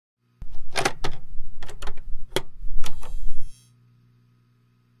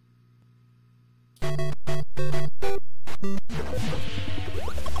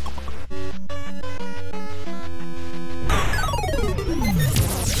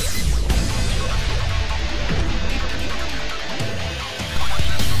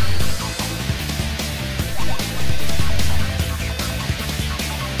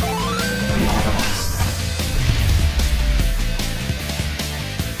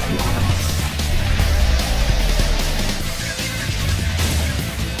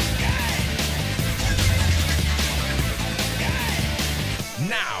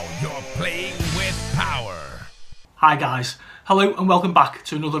Hi guys, hello and welcome back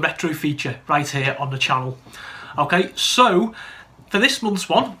to another retro feature right here on the channel. Okay, so for this month's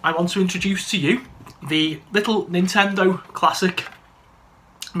one, I want to introduce to you the little Nintendo Classic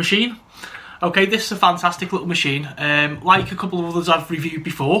machine. Okay, this is a fantastic little machine. Like a couple of others I've reviewed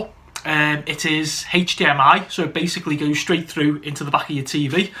before, it is HDMI, so it basically goes straight through into the back of your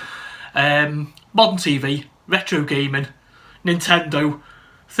TV. Modern TV, retro gaming, Nintendo,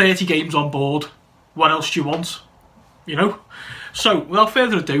 30 games on board. What else do you want? You know? So, without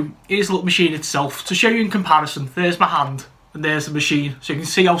further ado, here's the little machine itself. To show you in comparison, there's my hand and there's the machine. So you can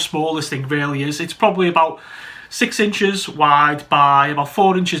see how small this thing really is. It's probably about 6 inches wide by about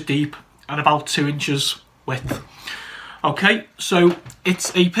 4 inches deep and about 2 inches width. Okay, so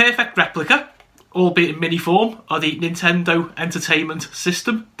it's a perfect replica, albeit in mini form, of the Nintendo Entertainment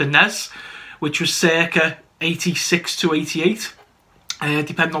System, the NES, which was circa 86 to 88,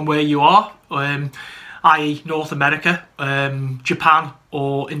 depending on where you are. I.e. North America, Japan,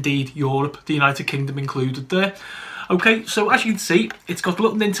 or indeed Europe, the United Kingdom included there. Okay, so as you can see, it's got a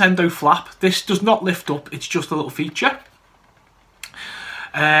little Nintendo flap. This does not lift up, it's just a little feature.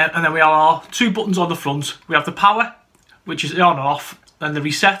 And then we have our 2 buttons on the front. We have the power, which is on and off, and the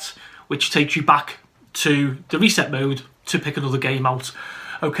reset, which takes you back to the reset mode to pick another game out.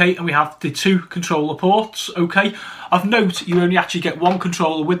 Okay, and we have the 2 controller ports. Okay, of note, you only actually get 1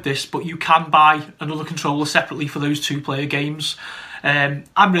 controller with this, but you can buy another controller separately for those 2-player games.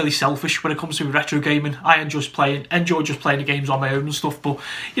 I'm really selfish when it comes to retro gaming. I enjoy just playing the games on my own and stuff. But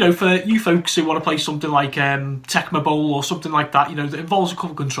you know, for you folks who want to play something like Tecmo Bowl or something like that, you know, that involves a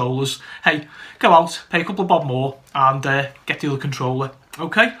couple of controllers, hey, go out, pay a couple of bob more, and get the other controller.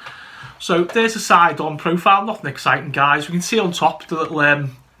 Okay. So there's a side-on profile, nothing exciting guys. We can see on top the little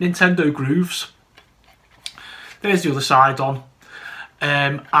Nintendo grooves. There's the other side on.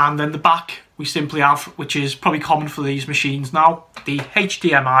 And then the back we simply have, which is probably common for these machines now, the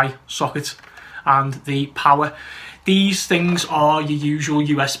HDMI socket and the power. These things are your usual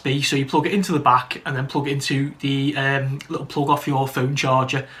USB, so you plug it into the back and then plug it into the little plug off your phone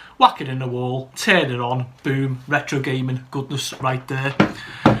charger, whack it in the wall, turn it on, boom, retro gaming goodness right there.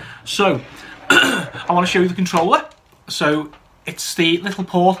 So, I want to show you the controller. So, it's the little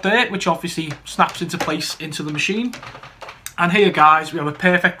port there, which obviously snaps into place into the machine. And here, guys, we have a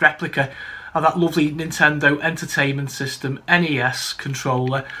perfect replica of that lovely Nintendo Entertainment System NES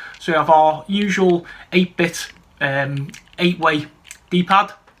controller. So, we have our usual 8-bit 8-way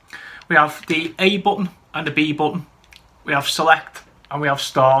D-pad. We have the A button and the B button. We have select and we have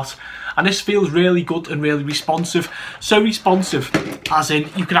start. And this feels really good and really responsive. So responsive, as in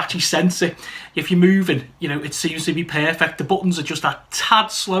you can actually sense it. If you're moving, you know, it seems to be perfect. The buttons are just a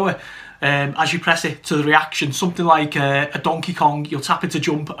tad slower as you press it to the reaction. Something like a Donkey Kong, you'll tap it to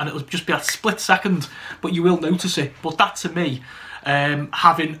jump and it'll just be a split second, but you will notice it. But that to me,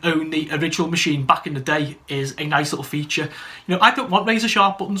 having owned the original machine back in the day, is a nice little feature. You know, I don't want razor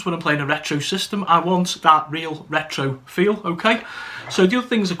sharp buttons when I'm playing a retro system. I want that real retro feel, okay? So the other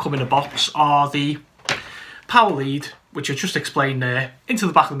things that come in a box are the power lead, which I just explained there, into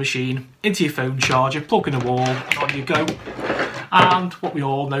the back of the machine, into your phone charger, plug in the wall, and on you go. And what we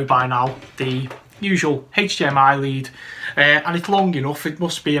all know by now, the usual HDMI lead, and it's long enough. It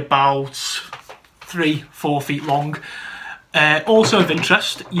must be about 3-4 feet long. Also of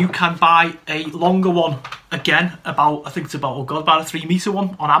interest, you can buy a longer one, again, I think it's about, oh God, about a 3-meter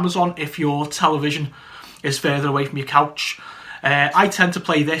one on Amazon if your television is further away from your couch. I tend to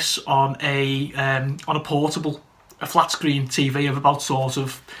play this on a portable, a flat screen TV of about sort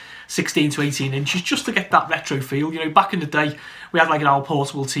of 16 to 18 inches, just to get that retro feel. You know, back in the day, we had like an old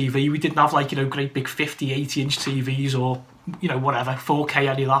portable TV. We didn't have like, you know, great big 50, 80 inch TVs or, you know, whatever, 4K,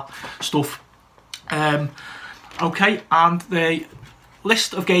 any of that stuff. Okay, and the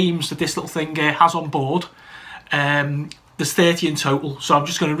list of games that this little thing has on board, there's 30 in total, so I'm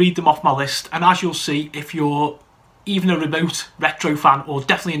just going to read them off my list. And as you'll see, if you're even a remote retro fan or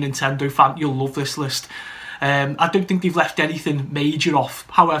definitely a Nintendo fan, you'll love this list. I don't think they've left anything major off.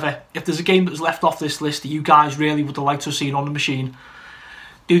 However, if there's a game that was left off this list that you guys really would have liked to have seen on the machine,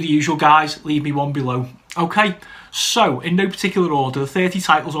 do the usual guys, leave me one below. Okay, so in no particular order, the 30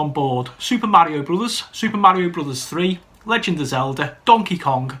 titles on board: Super Mario Brothers, Super Mario Brothers 3, Legend of Zelda, Donkey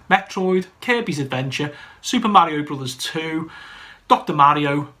Kong, Metroid, Kirby's Adventure, Super Mario Brothers 2, Dr.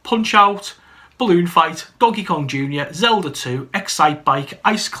 Mario, Punch-Out!, Balloon Fight, Donkey Kong Jr., Zelda 2, Excite Bike,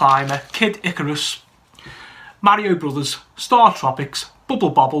 Ice Climber, Kid Icarus, Mario Brothers, Star Tropics, Bubble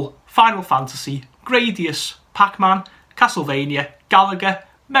Bobble, Final Fantasy, Gradius, Pac-Man, Castlevania, Galaga,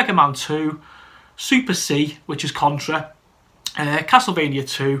 Mega Man 2, Super C, which is Contra, Castlevania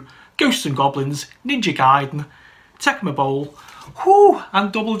 2, Ghosts and Goblins, Ninja Gaiden, Tecmo Bowl, whoo,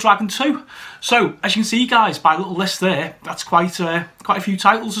 and Double Dragon 2. So, as you can see, guys, by a little list there, that's quite a few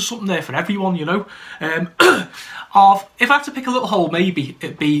titles or something there for everyone, you know. If I had to pick a little hole, maybe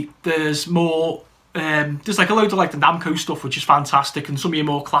it'd be there's more. There's like a load of like the Namco stuff, which is fantastic, and some of your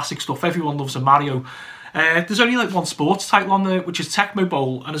more classic stuff. Everyone loves a Mario. There's only like one sports title on there, which is Tecmo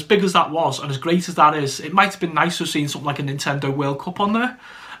Bowl, and as big as that was, and as great as that is, it might have been nicer seeing something like a Nintendo World Cup on there.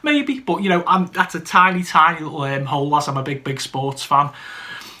 Maybe, but you know, that's a tiny little hole, as I'm a big sports fan.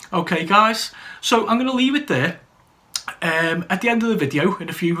 Okay, guys, so I'm going to leave it there. At the end of the video, in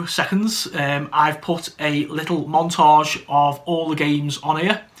a few seconds, I've put a little montage of all the games on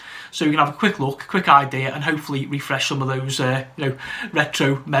here, so you can have a quick look, quick idea, and hopefully refresh some of those you know,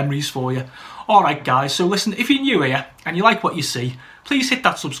 retro memories for you. Alright guys, so listen, if you're new here and you like what you see, please hit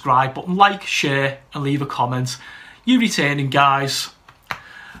that subscribe button, like, share, and leave a comment. You returning guys,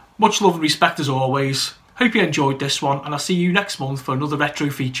 much love and respect as always. Hope you enjoyed this one, and I'll see you next month for another retro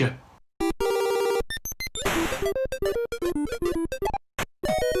feature.